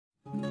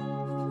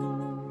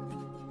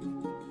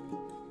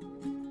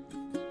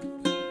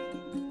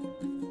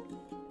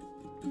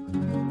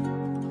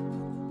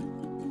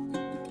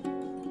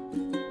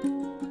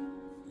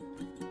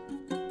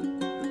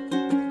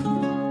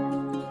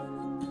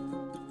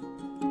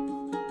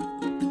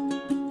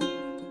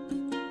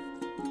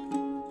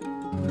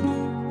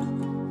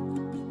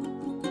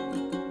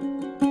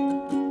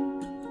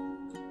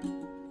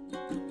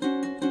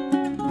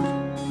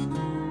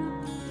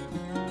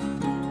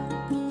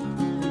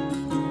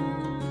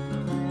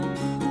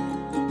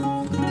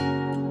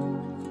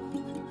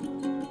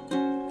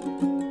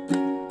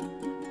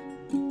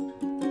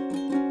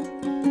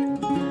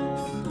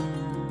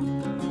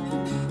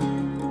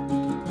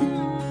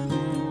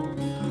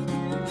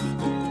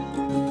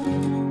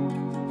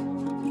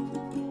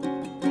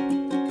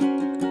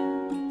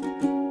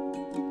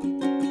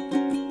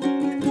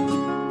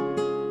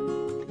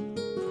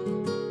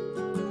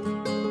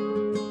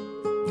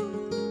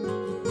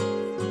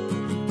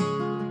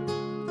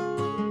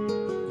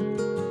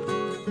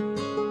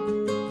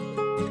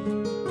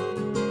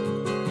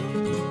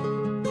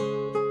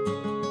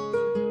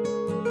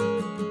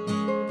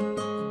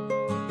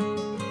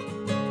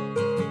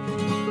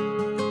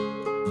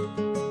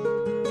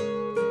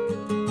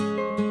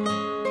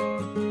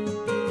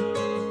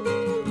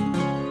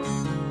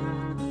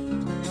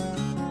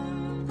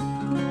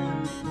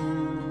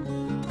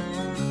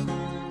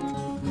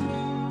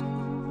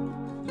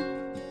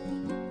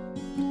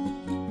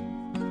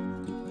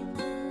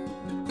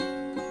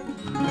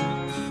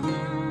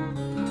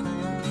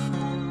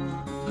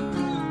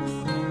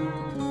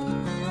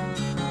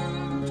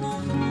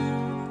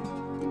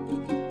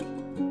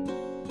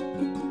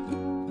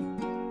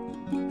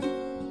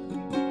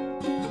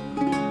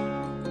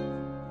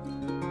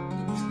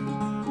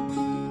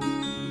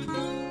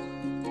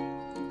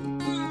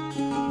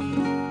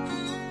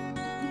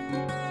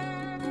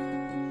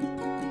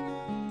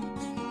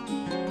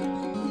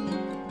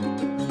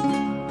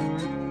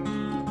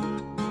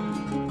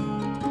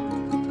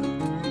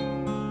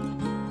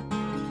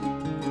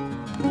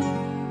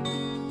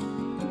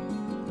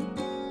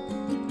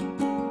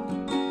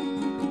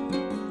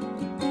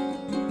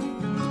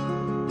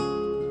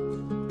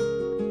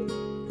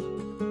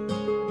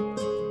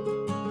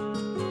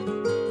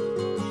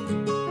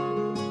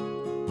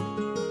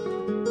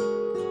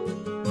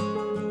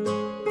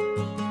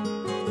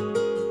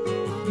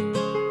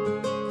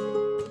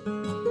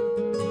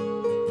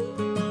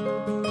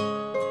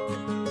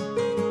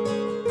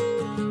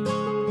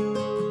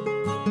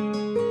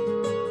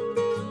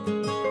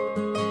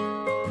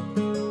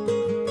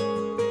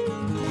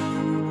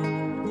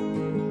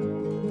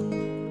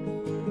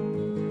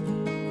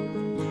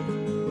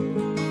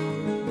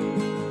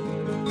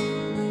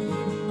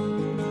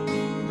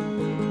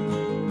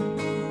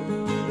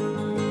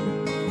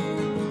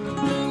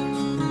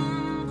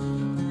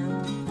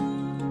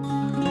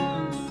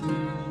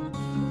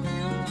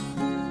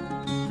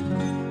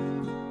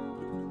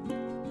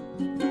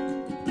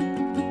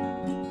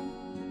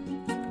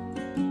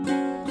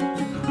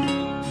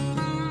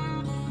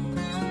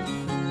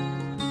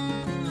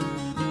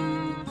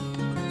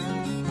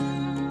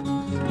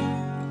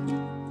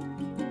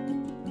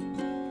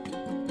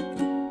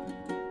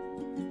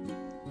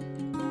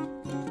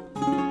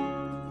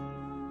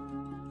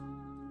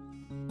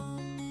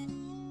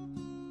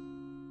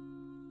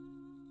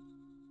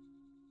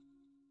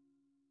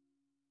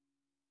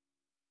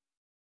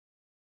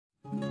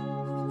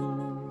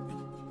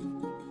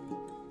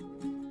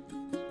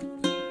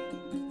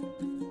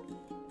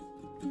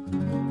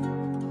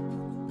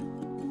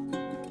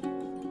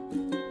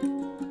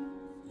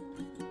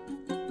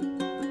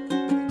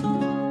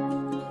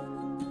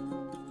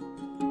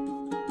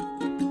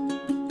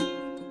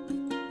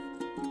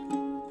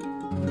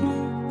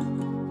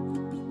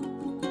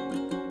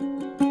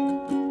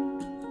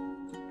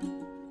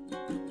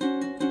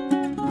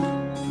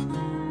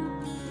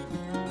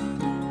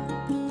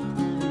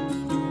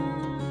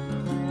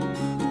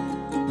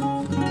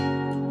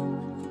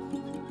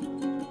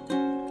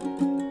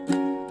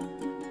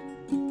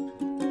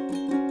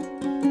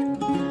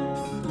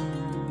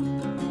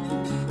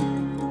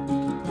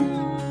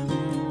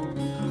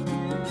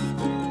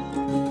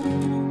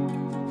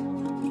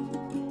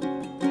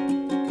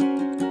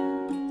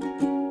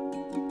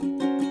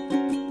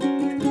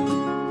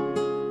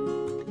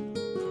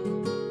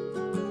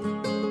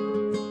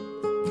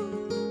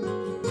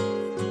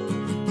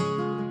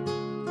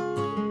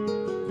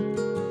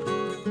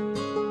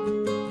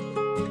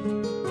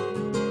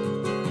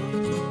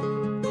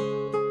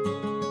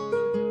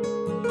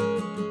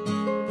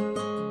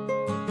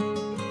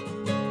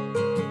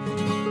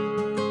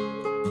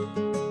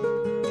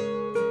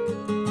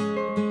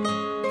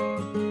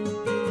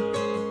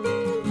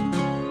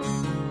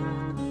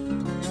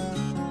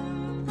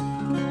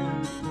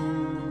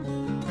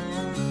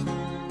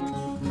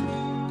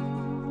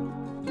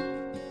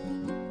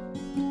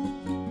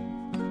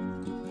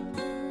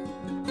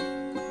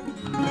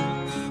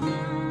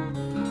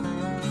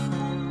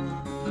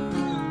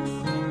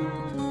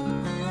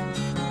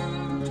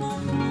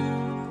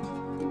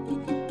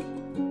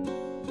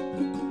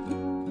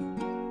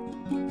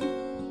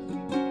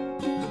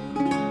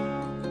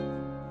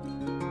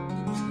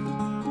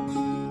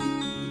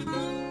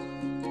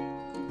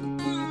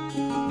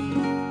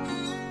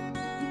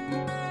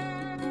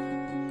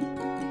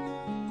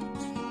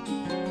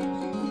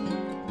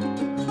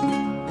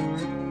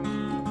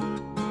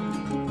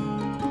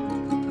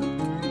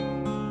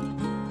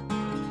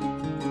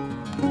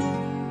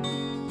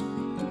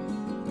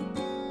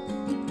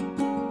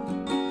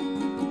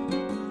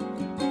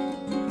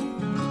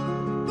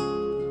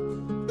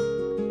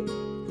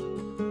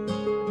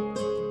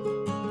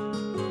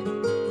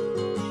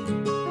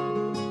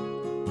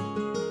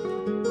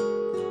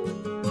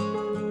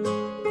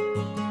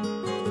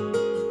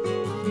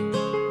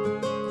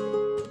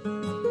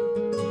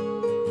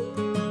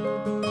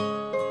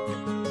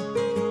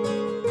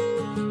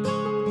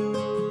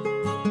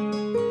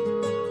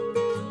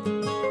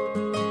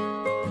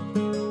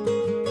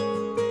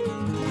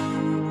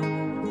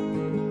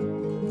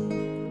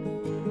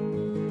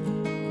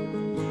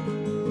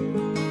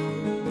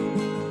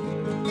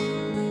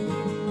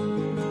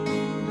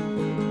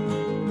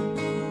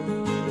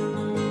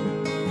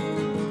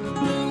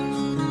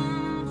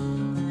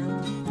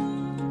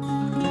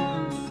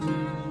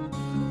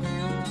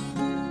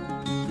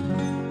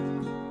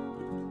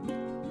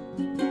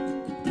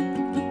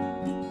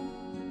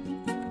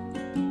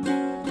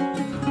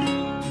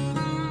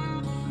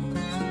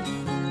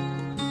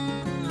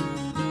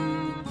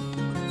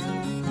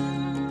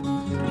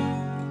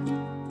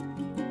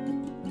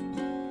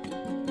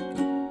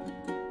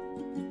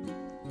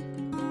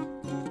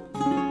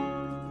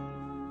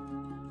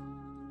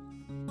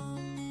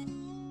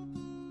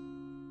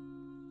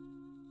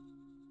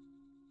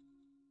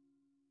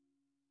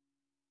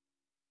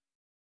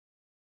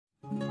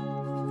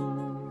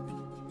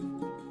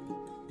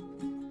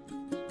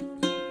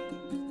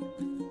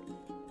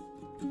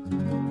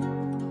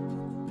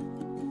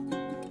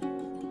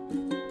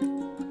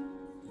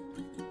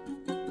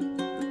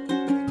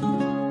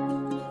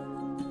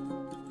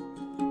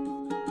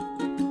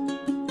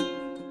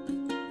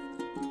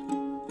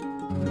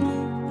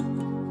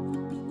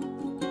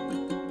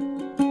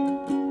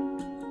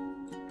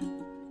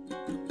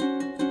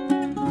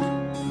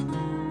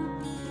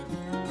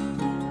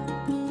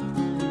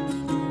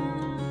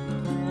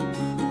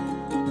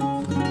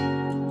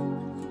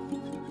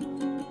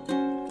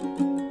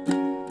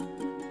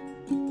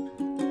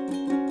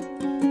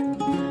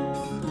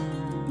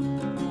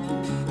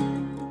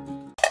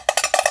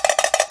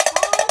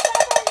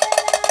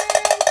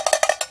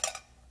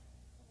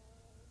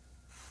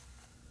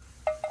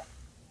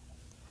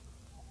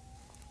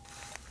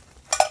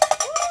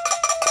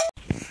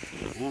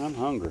Man, I'm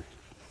hungry.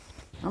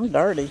 I'm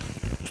dirty.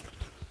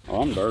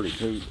 Oh, I'm dirty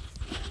too.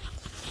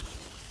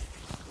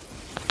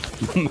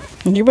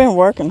 You've been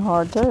working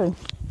hard too.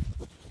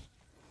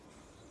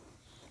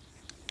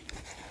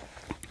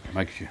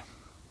 Makes you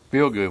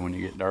feel good when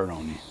you get dirt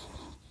on you.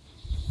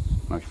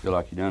 Makes you feel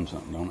like you done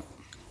something, don't it?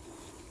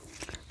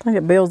 I think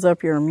it builds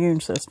up your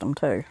immune system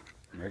too.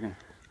 You reckon?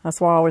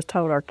 That's why I always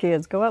told our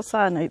kids, go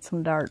outside and eat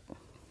some dirt.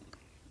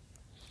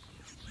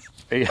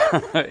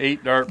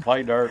 Eat dirt,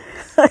 play dirt.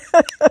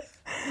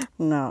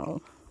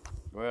 No.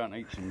 Go out and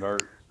eat some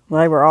dirt.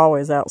 They were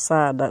always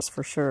outside, that's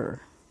for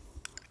sure.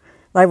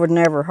 They were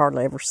never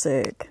hardly ever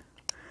sick.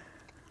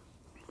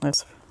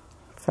 That's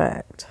a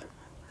fact.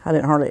 I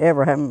didn't hardly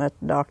ever have them at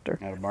the doctor.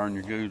 Gotta burn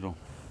your goozle.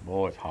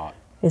 Boy, it's hot.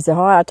 Is it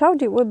hot? I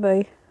told you it would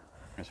be.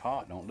 It's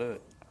hot, don't do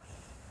it.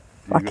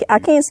 I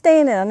can't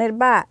stand it. I need a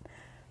bite.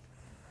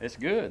 It's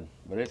good,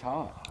 but it's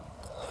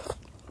hot.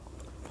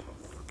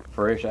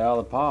 Fresh out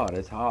of the pot,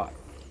 it's hot.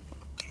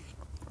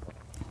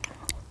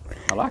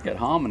 I like that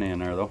hominy in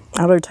there, though.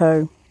 I do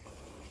too.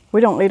 We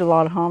don't eat a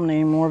lot of hominy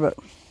anymore, but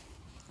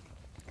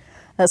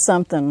that's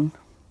something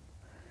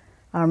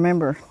I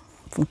remember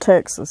from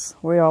Texas.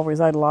 We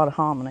always ate a lot of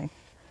hominy.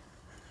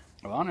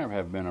 Well, I never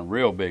have been a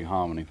real big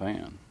hominy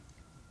fan.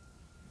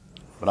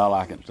 But I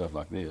like it in stuff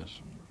like this.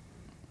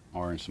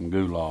 Or in some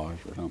goulash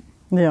or something.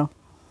 Yeah.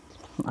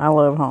 I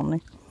love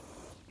hominy.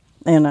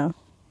 And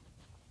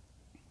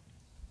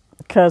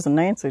cousin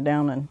Nancy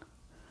down in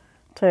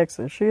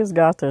Texas, she has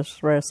got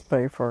this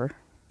recipe for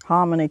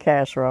hominy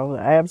casserole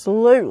that I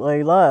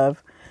absolutely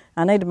love.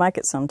 I need to make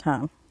it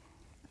sometime.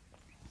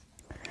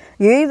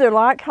 You either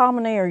like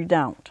hominy or you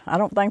don't. I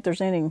don't think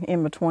there's any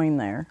in between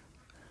there.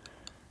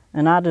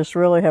 And I just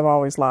really have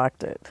always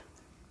liked it.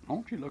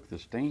 Won't you look at the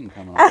steam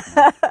coming off?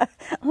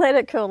 Let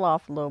it cool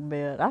off a little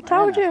bit. I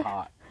told you.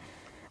 Hot.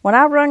 When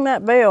I rung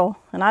that bell,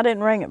 and I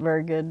didn't ring it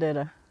very good, did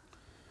I?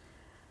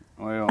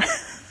 Well,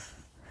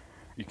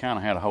 you kind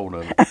of had a hold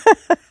of it.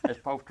 It's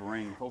supposed to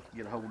ring. You're supposed to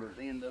get a hold of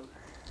the end of it.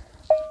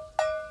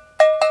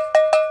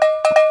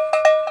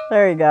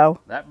 There you go.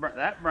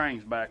 That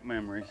brings back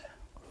memories.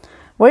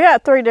 We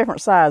got 3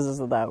 different sizes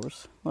of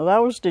those. Well,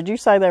 those, did you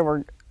say they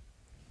were,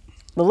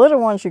 the little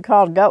ones you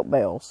called goat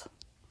bells?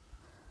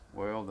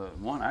 Well, the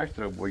one,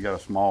 actually, we got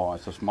it's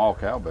a small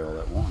cowbell,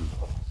 that one.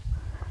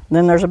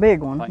 Then there's a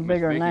big one, I think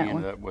bigger Miss than Vicky that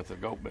one. ended up with the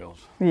goat bells.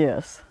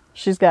 Yes,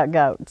 she's got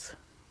goats.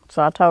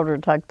 So I told her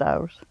to take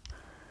those.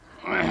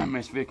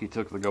 Miss Vicky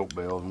took the goat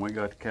bells, and we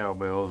got the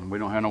cowbells, and we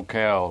don't have no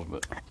cows,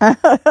 but...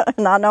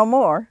 Not no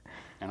more.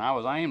 And I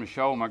was aiming to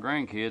show my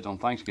grandkids on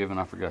Thanksgiving.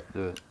 I forgot to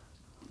do it.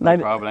 They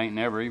probably ain't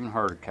never even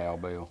heard of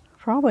cowbell.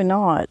 Probably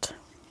not.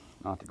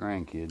 Not the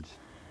grandkids.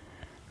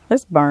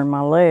 This burned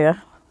my leg.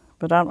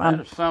 But that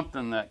is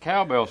something, that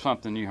cowbell is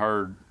something you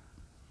heard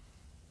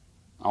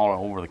all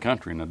over the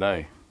country in the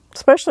day.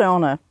 Especially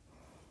on a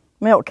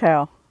milk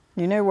cow.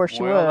 You knew where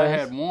she was. Well, they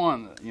had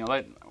one, you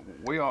know,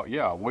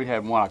 we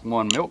had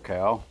one milk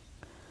cow.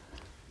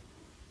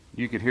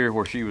 You could hear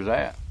where she was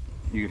at.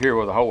 You could hear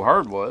where the whole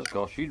herd was,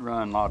 because she'd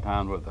run a lot of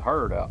times with the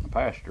herd out in the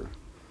pasture.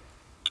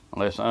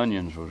 Unless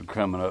onions was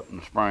coming up in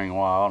the spring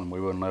wild, and we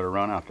wouldn't let her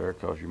run out there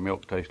because your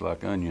milk tastes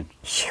like onions.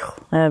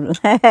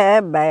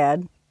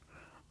 Bad.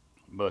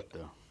 But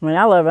I mean,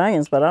 I love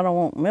onions, but I don't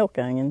want milk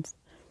onions.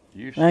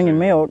 Onion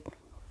milk.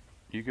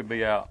 You could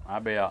be out.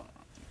 I'd be out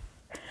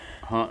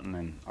hunting,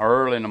 and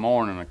early in the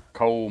morning, a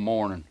cold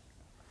morning,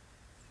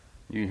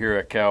 you hear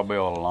that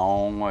cowbell a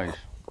long ways.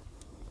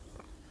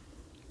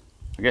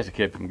 I guess it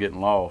kept from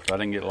getting lost. I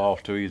didn't get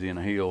lost too easy in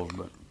the hills,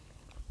 but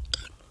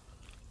it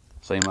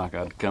seemed like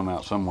I'd come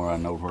out somewhere I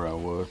know where I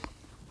was.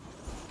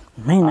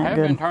 Man, I have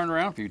been turned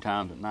around a few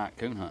times at night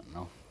coon hunting,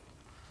 though.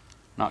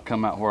 Not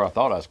come out where I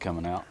thought I was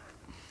coming out.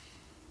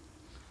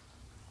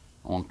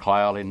 On a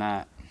cloudy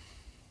night.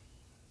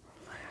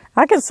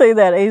 I can see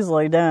that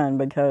easily done,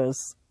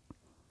 because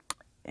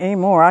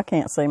anymore I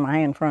can't see my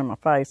hand in front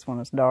of my face when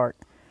it's dark.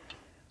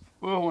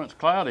 Well, when it's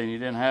cloudy and you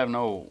didn't have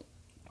no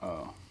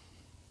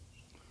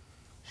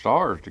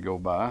stars to go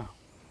by.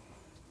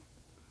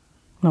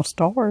 No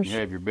stars? You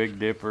have your Big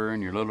Dipper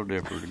and your Little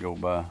Dipper to go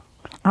by.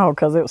 Oh,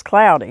 because it was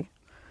cloudy.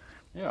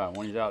 Yeah,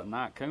 when you're out at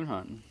night coon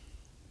hunting.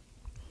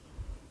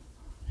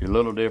 Your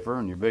Little Dipper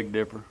and your Big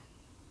Dipper.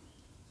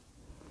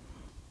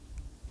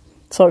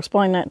 So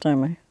explain that to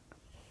me.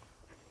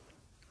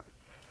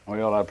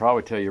 Well, I'd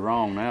probably tell you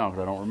wrong now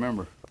because I don't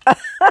remember.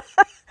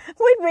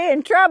 We'd be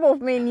in trouble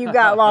if me and you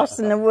got lost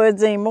in the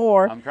woods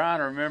anymore. I'm trying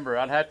to remember.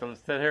 I'd have to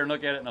sit here and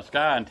look at it in the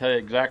sky and tell you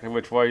exactly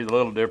which way the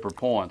Little Dipper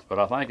points, but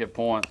I think it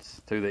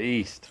points to the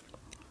east.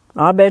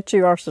 I bet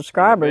you our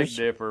subscribers.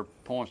 The Big Dipper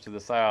points to the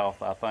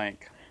south, I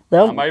think.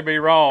 They'll- I may be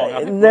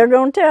wrong. They're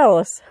going to tell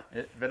us.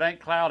 If it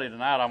ain't cloudy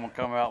tonight, I'm going to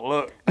come out and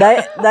look.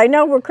 They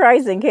know we're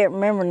crazy and can't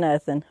remember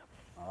nothing.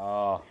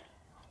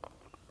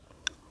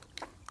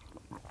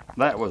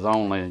 That was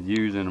only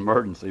used in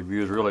emergency if you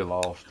was really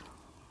lost.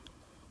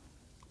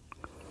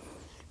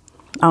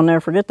 I'll never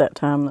forget that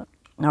time that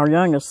our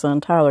youngest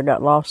son, Tyler,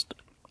 got lost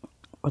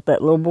with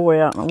that little boy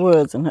out in the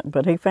woods,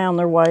 but he found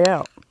their way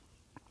out.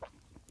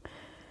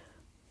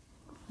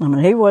 I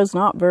mean, he was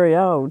not very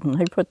old, and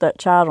he put that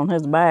child on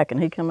his back,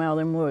 and he come out of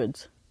them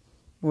woods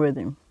with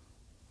him.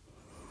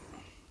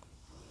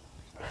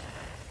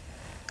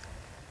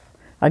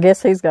 I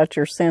guess he's got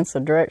your sense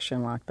of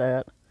direction like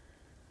that.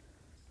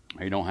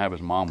 He don't have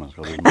his mama's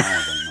because his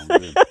mama's ain't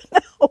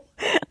no good.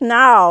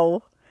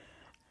 No,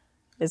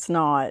 it's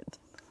not.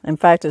 In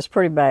fact, it's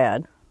pretty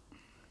bad.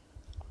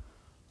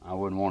 I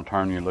wouldn't want to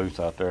turn you loose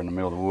out there in the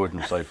middle of the woods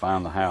and say,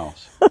 find the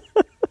house.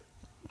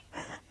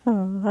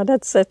 I'd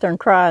have to sit there and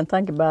cry and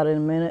think about it in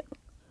a minute.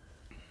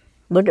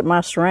 Look at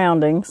my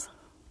surroundings.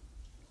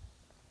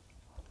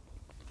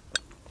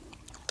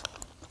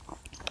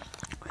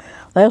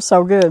 They're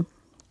so good.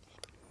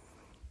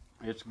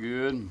 It's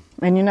good.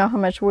 And you know how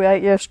much we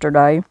ate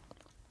yesterday?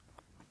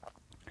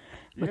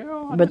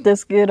 Yeah. But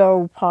this good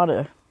old pot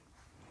of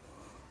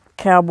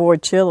cowboy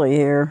chili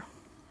here.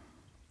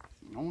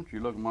 I want you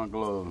to look at my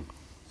glove.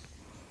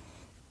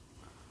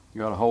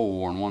 You got a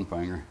hole in one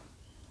finger.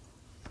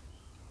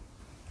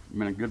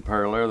 Been a good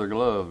pair of leather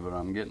gloves, but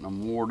I'm getting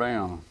them wore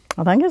down.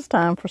 I think it's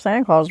time for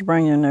Santa Claus to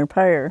bring you a new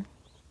pair.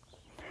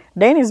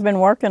 Danny's been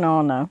working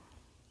on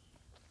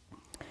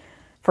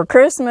for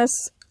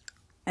Christmas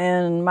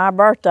and my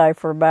birthday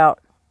for about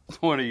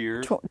 20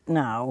 years.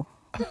 No,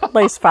 at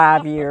least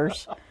 5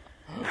 years.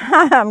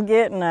 I'm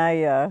getting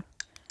an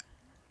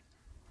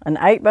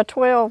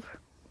 8x12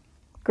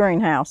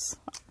 greenhouse,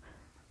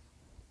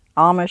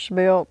 Amish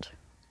built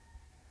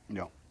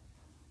Yeah.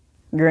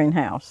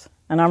 greenhouse,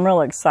 and I'm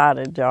really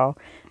excited, y'all.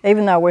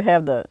 Even though we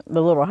have the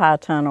little high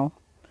tunnel,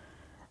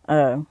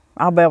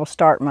 I'll be able to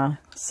start my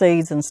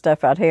seeds and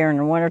stuff out here. In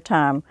the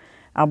wintertime,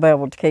 I'll be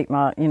able to keep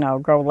my,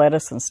 grow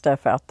lettuce and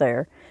stuff out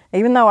there.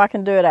 Even though I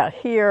can do it out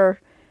here,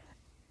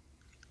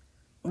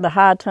 the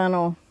high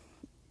tunnel,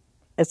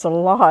 it's a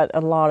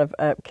lot of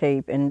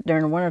upkeep. And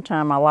during the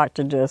wintertime, I like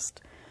to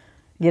just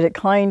get it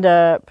cleaned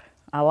up.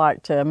 I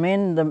like to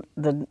amend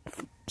the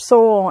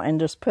soil and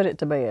just put it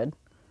to bed.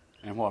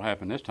 And what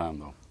happened this time,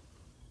 though?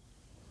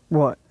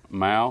 What? A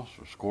mouse,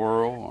 a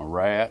squirrel, a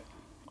rat.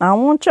 I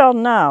want y'all to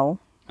know.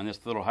 And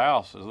this little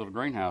house, this little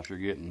greenhouse you're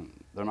getting,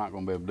 they're not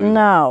going to be able to do that.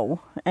 No.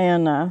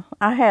 And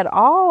I had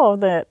all of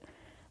that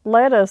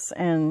lettuce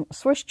and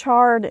Swiss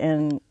chard,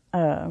 and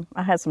I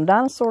had some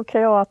dinosaur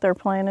kale out there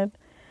planted.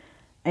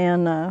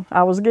 And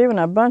I was given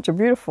a bunch of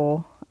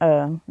beautiful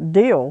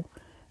dill.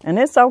 And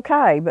it's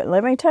okay, but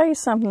let me tell you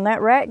something.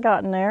 That rat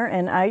got in there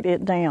and ate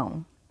it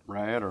down.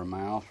 Rat or a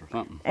mouse or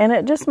something. And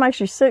it just makes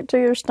you sick to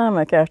your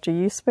stomach after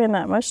you spend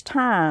that much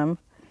time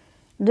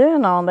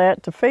doing all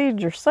that to feed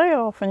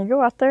yourself, and you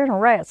go out there and a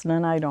rat's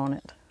done ate on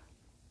it.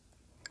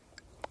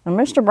 And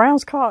Mr.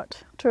 Brown's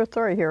caught 2 or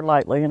 3 here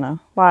lately in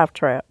a live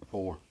trap.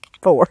 4.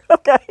 4,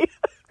 okay.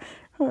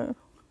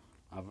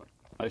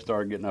 They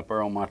started getting up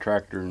there on my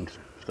tractor and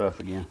stuff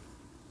again.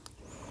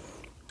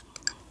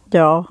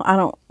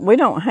 Y'all, we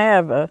don't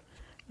have a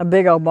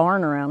big old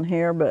barn around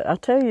here, but I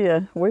tell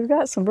you, we've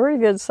got some very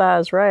good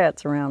sized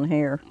rats around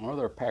here. Well,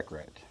 they're pack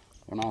rats.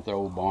 They're not the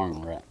old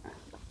barn rat.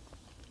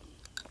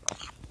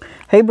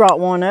 He brought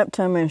one up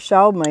to me and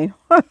showed me.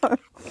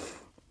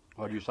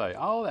 What'd you say?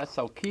 Oh, that's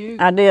so cute.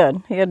 I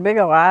did. He had big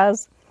old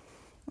eyes.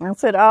 I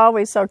said, oh,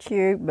 he's so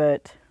cute,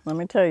 but let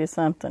me tell you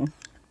something.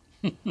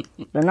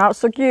 They're not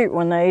so cute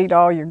when they eat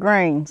all your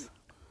greens.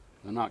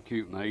 They're not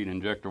cute when they eat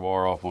injector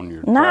wire off on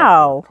your No.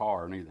 tractor or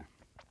car neither.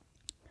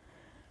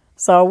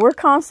 So we're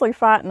constantly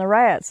fighting the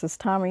rats this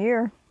time of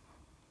year.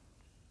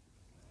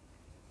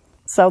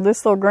 So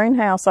this little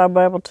greenhouse, I'll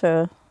be able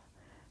to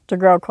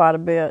grow quite a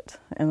bit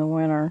in the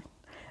winter.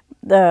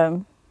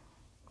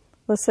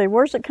 Let's see,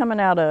 where's it coming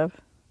out of?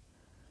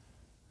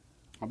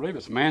 I believe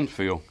it's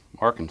Mansfield,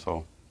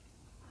 Arkansas.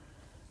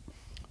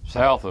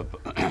 South of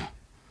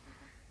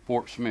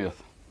Fort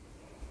Smith.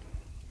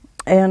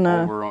 And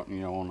Over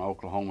on, on the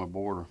Oklahoma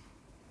border.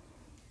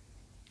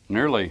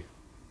 Nearly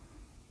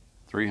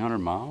 300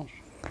 miles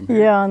from here.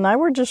 yeah, and they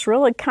were just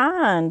really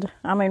kind.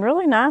 I mean,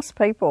 really nice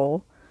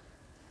people.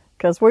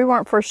 Because we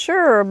weren't for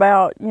sure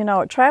about,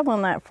 it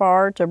traveling that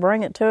far to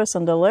bring it to us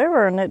and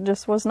deliver, and it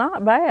just was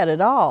not bad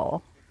at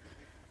all.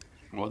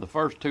 Well, the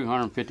first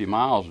 250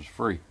 miles is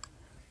free.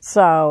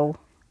 So,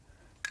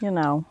 you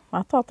know,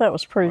 I thought that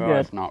was pretty Well, good.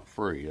 it's not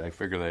free. They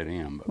figure that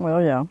in. But.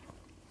 Well, yeah.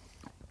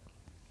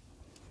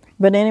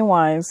 But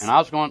anyways. And I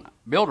was going to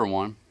build her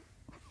one.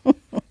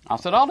 I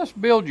said, I'll just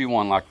build you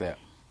one like that.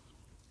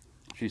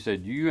 She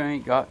said, you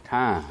ain't got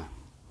time.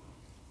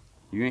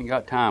 You ain't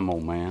got time,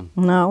 old man.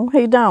 No,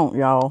 he don't,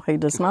 y'all. He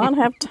does not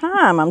have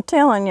time. I'm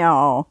telling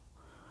y'all.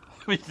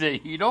 We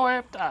said, you don't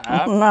have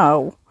time.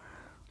 No.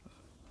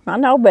 I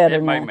know better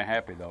It made now. me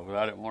happy, though, because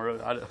I didn't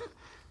want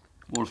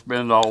to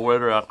spend all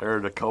winter out there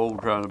in the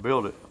cold trying to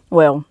build it.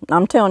 Well,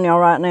 I'm telling y'all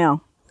right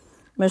now,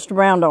 Mr.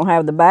 Brown don't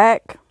have the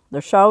back,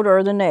 the shoulder,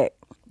 or the neck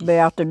to be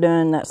out there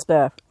doing that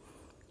stuff.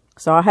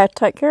 So I had to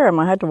take care of him.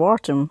 I had to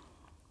watch him.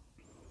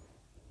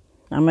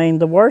 I mean,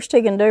 the worst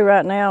he can do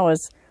right now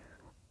is,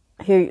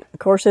 of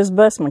course, his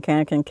bus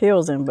mechanic and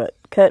kills him, but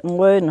cutting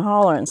wood and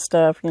hollering and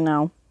stuff, you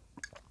know.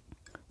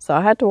 So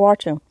I had to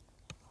watch him.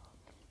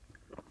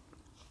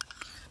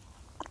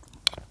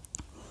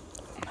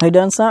 He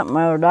done something the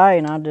other day,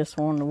 and I just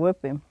wanted to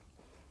whip him.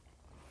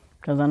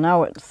 Because I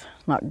know it's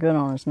not good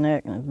on his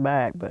neck and his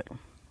back, but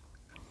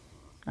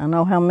I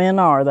know how men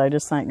are. They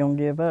just ain't going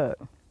to give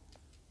up.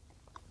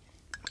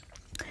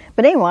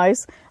 But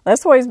anyways,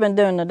 that's what he's been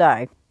doing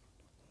today.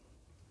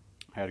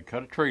 Had to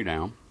cut a tree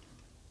down.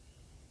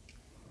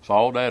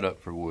 Sawed that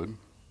up for wood.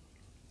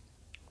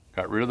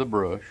 Got rid of the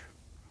brush.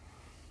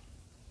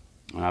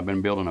 And I've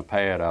been building a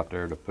pad out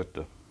there to put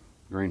the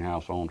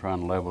greenhouse on, trying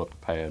to level up the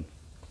pad.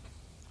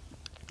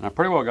 And I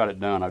pretty well got it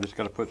done. I just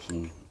got to put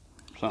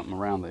something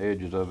around the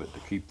edges of it to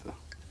keep the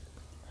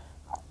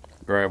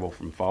gravel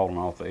from falling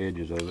off the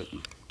edges of it.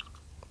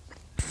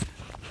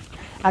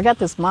 I got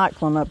this mic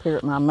plumb up here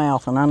at my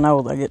mouth, and I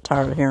know they get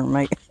tired of hearing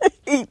me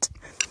eat.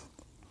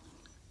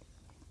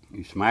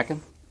 You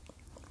smacking?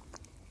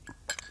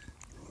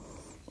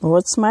 Well,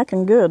 it's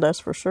smacking good, that's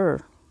for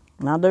sure.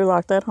 And I do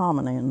like that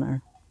hominy in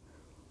there.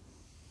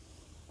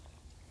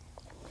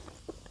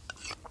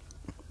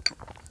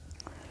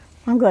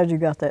 I'm glad you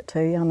got that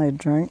tea. I need a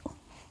drink.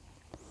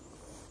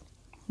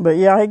 But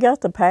yeah, he got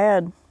the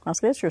pad. I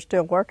guess you're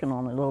still working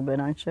on it a little bit,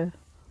 ain't you?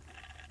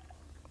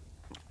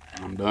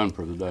 I'm done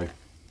for the day.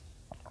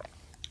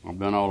 I've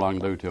done all I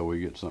can do till we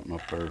get something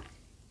up there.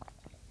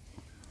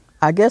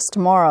 I guess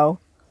tomorrow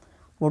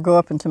we'll go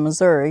up into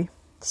Missouri.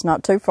 It's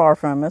not too far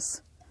from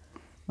us.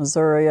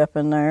 Missouri up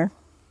in there.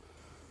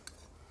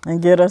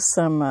 And get us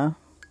some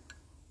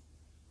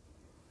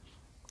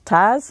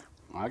ties.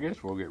 I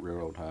guess we'll get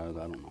railroad ties.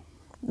 I don't know.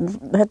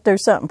 Have to do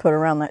something put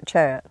around that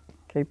chat.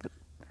 Keep it.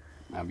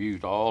 I've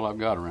used all I've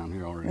got around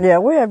here already. Yeah,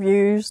 we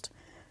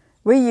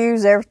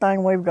use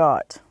everything we've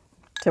got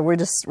till we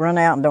just run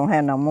out and don't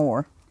have no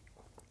more.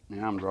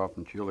 Now I'm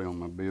dropping chili on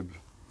my bibs.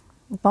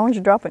 As long as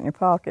you drop it in your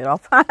pocket, I'll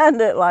find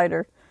it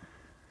later.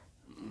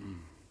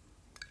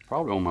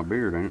 Probably on my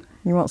beard, ain't it?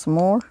 You want some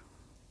more?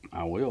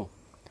 I will.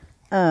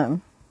 I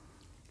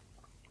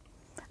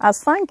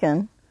was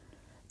thinking,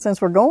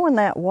 since we're going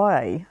that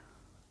way,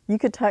 you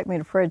could take me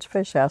to Fred's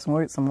Fish House and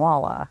we'll get some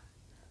walleye.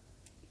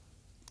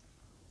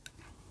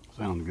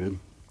 Sounds good.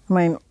 I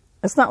mean,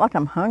 it's not like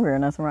I'm hungry or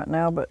nothing right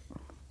now, but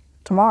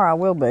tomorrow I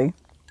will be.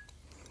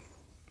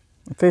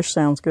 The fish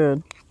sounds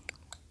good.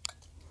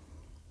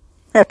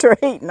 After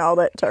eating all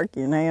that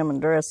turkey and ham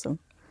and dressing.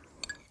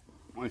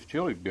 Well, this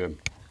chili's good.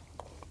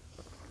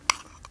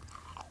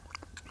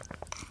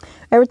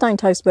 Everything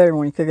tastes better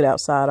when you cook it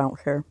outside, I don't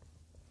care.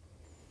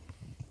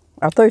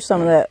 I threw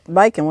some of that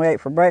bacon we ate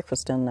for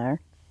breakfast in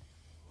there.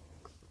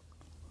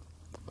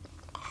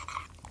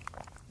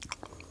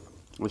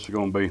 This is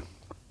going to be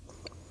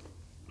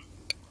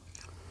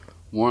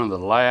one of the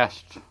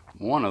last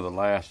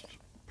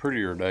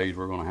prettier days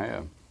we're going to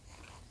have.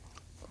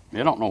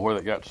 I don't know whether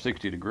it got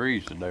 60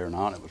 degrees today or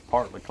not. It was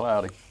partly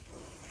cloudy.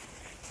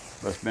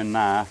 But it's been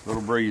nice, a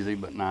little breezy,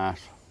 but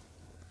nice.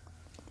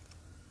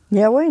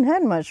 Yeah, we ain't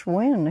had much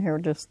wind here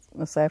just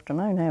this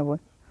afternoon, have we?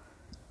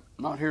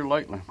 Not here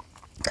lately.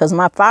 Because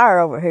my fire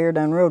over here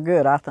done real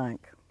good, I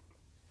think.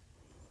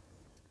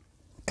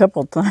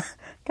 Couple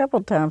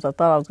of times I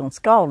thought I was going to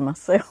scald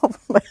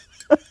myself, but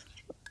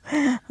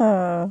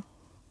I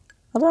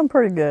done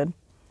pretty good.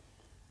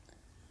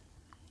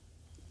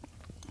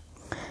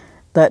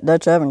 That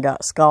Dutch oven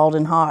got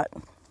scalding hot.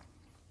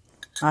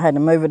 I had to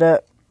move it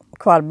up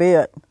quite a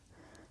bit.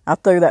 I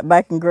threw that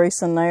bacon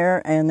grease in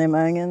there and them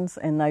onions,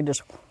 and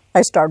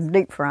they started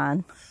deep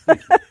frying.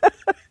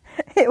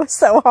 It was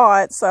so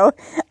hot, so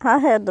I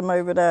had to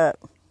move it up.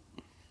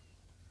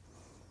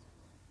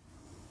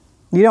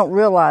 You don't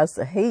realize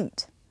the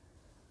heat.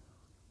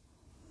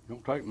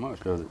 Don't take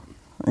much, does it?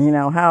 You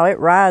know, how it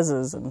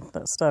rises and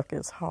that stuff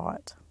gets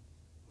hot.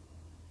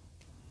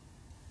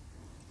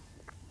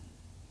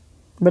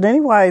 But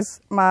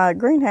anyways, my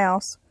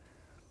greenhouse,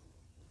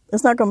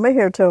 it's not going to be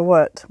here till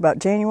what, about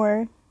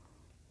January?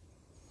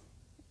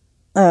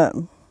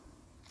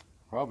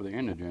 Probably the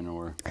end of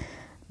January.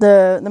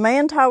 The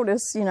man told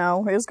us, you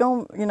know, it was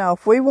going, you know,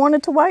 if we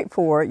wanted to wait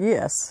for it,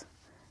 yes.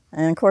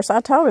 And of course I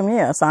told him,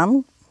 yes,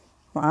 I'm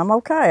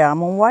okay. I'm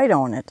going to wait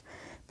on it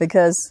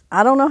because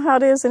I don't know how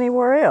it is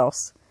anywhere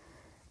else.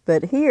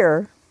 But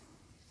here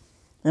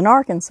in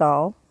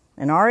Arkansas,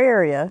 in our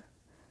area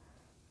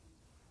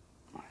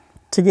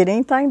to get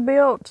anything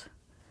built,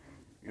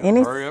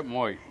 Hurry up and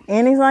wait.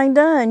 anything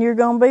done, you're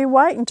going to be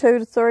waiting 2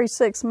 to 3,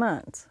 6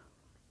 months.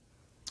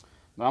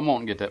 I'm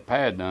wanting to get that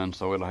pad done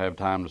so it'll have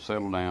time to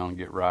settle down and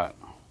get right.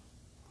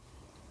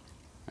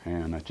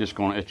 And it's just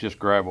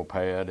gravel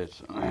pad.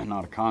 It's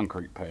not a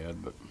concrete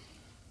pad, but.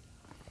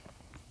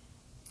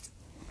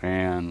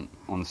 And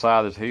on the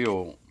side of this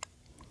hill,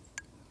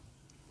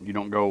 you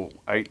don't go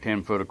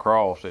 8-10 foot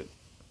across. It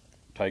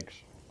takes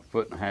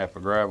 1.5 foot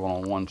of gravel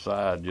on one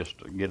side just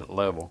to get it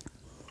level.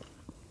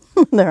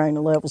 There ain't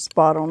a level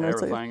spot on this.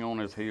 Everything on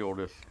this hill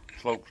just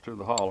slopes to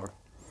the holler.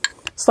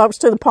 Slopes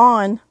to the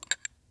pond.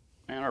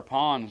 And our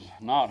pond's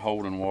not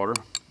holding water,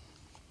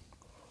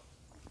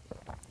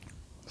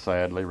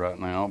 sadly, right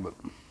now, but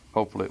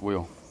hopefully it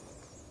will.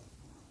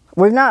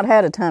 We've not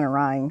had a ton of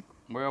rain.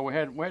 Well, we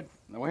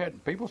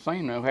had people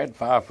seen we had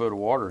 5 foot of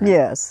water.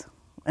 Yes,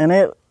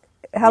 and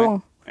how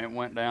long? It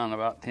went down in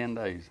about 10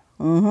 days.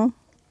 Mm-hmm.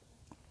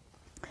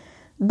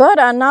 But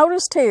I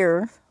noticed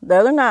here the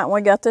other night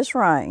when we got this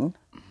rain,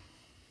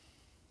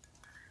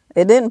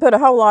 it didn't put a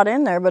whole lot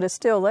in there, but it's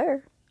still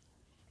there.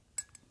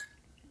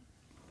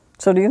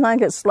 So do you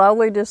think it's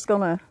slowly just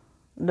going to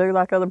do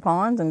like other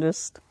ponds and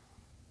just...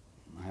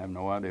 I have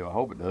no idea. I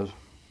hope it does.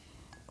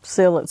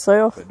 Seal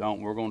itself? If it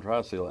don't, we're going to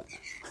try to seal it.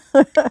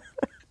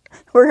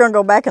 We're going to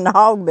go back in the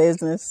hog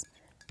business.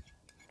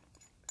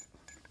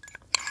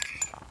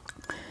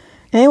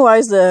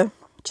 Anyways, the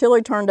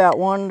chili turned out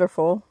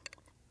wonderful.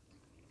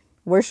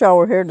 Wish y'all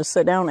were here to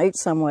sit down and eat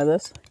some with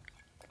us.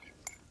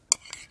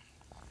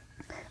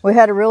 We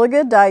had a really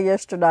good day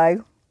yesterday.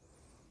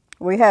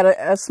 We had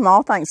a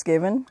small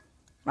Thanksgiving.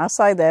 I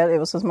say that. It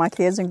was with my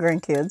kids and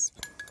grandkids.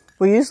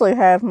 We usually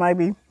have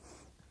maybe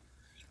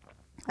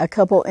a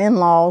couple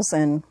in-laws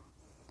and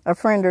a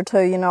friend or two,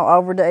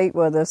 over to eat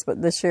with us.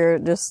 But this year,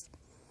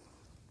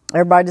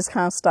 everybody just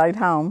kind of stayed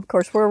home. Of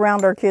course, we're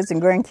around our kids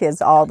and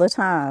grandkids all the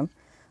time.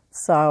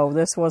 So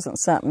this wasn't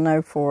something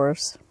new for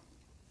us.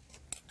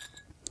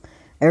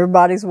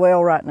 Everybody's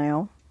well right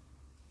now.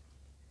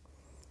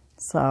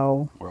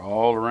 So we're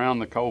all around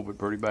the COVID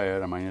pretty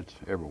bad. I mean, it's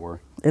everywhere.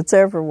 It's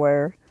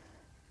everywhere.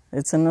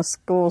 It's in the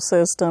school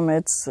system.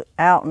 It's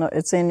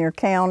it's in your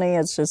county.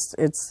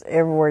 It's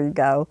everywhere you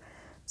go.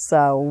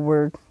 So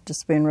we're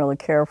just being really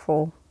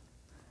careful.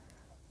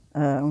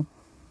 Careful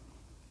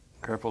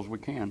as we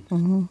can.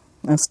 Mm-hmm.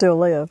 And still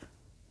live.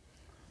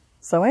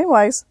 So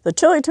anyways, the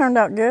chili turned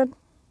out good.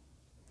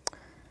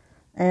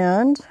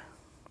 And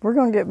we're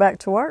going to get back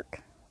to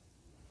work.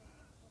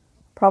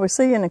 Probably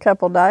see you in a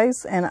couple of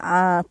days. And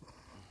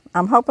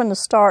I'm hoping to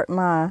start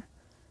my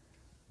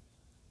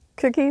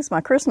cookies,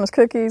 my Christmas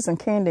cookies and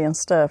candy and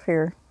stuff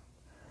here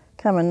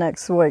coming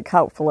next week,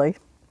 hopefully.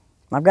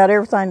 I've got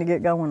everything to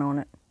get going on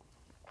it.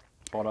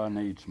 What I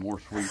need, some more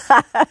sweets.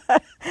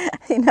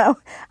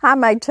 I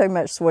made too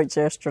much sweets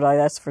yesterday,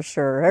 that's for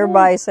sure.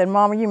 Everybody said,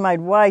 Mama, you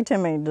made way too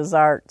many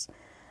desserts.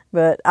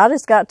 But I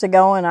just got to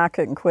going. I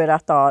couldn't quit. I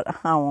thought,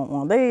 I want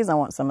one of these, I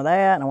want some of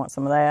that, and I want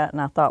some of that.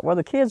 And I thought, well,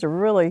 the kids are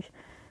really...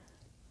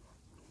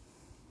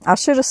 I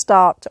should have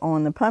stopped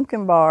on the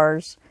pumpkin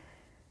bars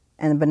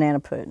and the banana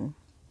pudding.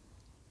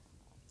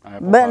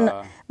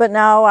 But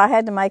no, I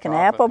had to make an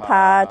apple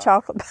pie,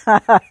 chocolate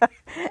pie,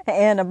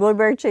 and a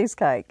blueberry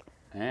cheesecake.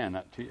 And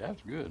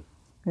that's good.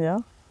 Yeah.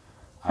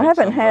 I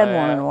haven't had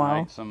one in a while.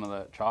 I ate some of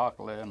that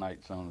chocolate, and I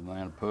ate some of the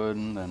banana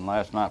pudding, and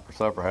last night for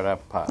supper I had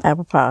apple pie.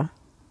 Apple pie.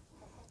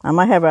 I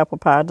might have apple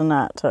pie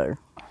tonight, too.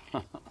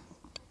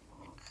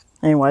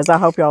 Anyways, I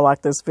hope y'all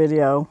like this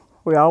video.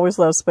 We always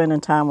love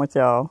spending time with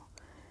y'all.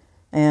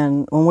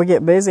 And when we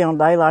get busy on a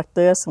day like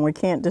this and we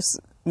can't just,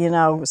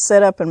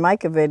 set up and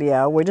make a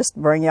video, we just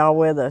bring y'all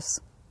with us.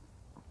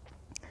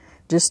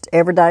 Just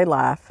everyday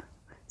life.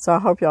 So I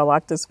hope y'all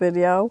like this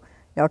video.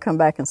 Y'all come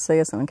back and see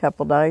us in a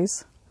couple of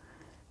days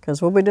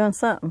because we'll be doing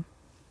something.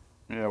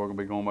 Yeah, we're going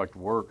to be going back to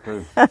work,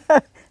 too.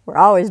 We're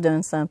always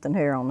doing something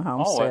here on the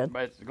homestead.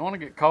 It's going to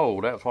get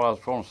cold. That's what I was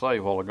going to say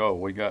a while ago.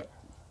 We got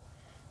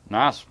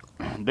nice,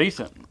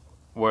 decent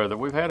weather.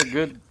 We've had a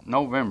good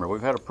November.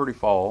 We've had a pretty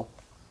fall.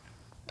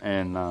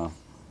 And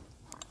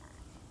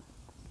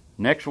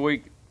next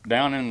week,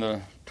 down in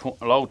the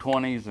low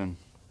 20s and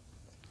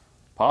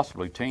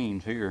possibly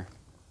teens here.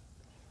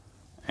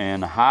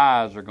 And the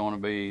highs are going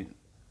to be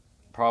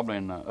probably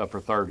in the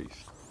upper 30s.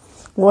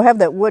 We'll have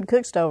that wood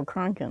cook stove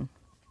cranking.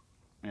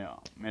 Yeah,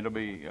 it'll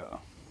be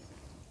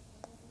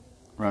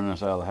running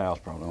us out of the house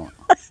probably, won't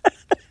it?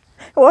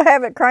 We'll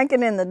have it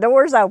cranking and the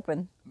doors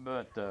open.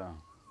 But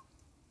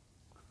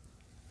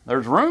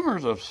there's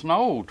rumors of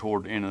snow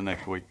toward the end of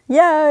next week.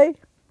 Yay!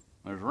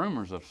 There's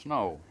rumors of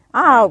snow.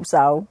 I hope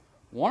so.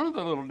 One of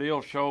the little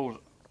deals shows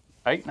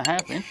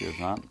 8.5 inches.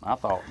 I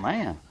thought,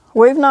 man.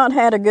 We've not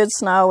had a good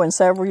snow in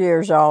several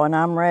years, y'all, and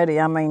I'm ready.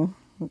 I mean,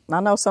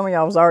 I know some of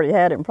y'all has already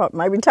had it and probably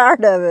maybe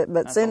tired of it,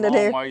 but send it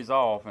here. That's a long ways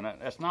off, and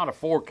that's not a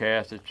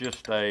forecast. It's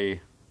just a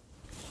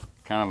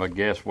kind of a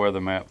guess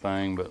weather map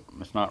thing, but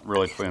it's not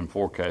really been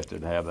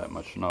forecasted to have that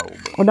much snow.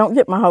 But. Well, don't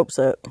get my hopes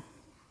up.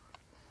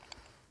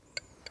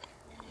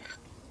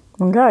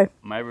 Okay.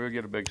 Maybe we'll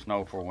get a big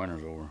snow before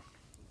winter's over.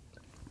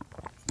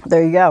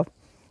 There you go.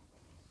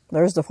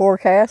 There's the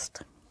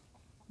forecast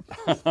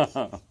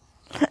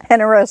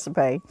and a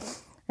recipe.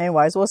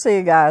 Anyways, we'll see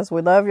you guys.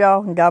 We love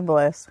y'all and God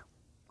bless.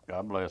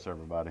 God bless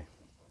everybody.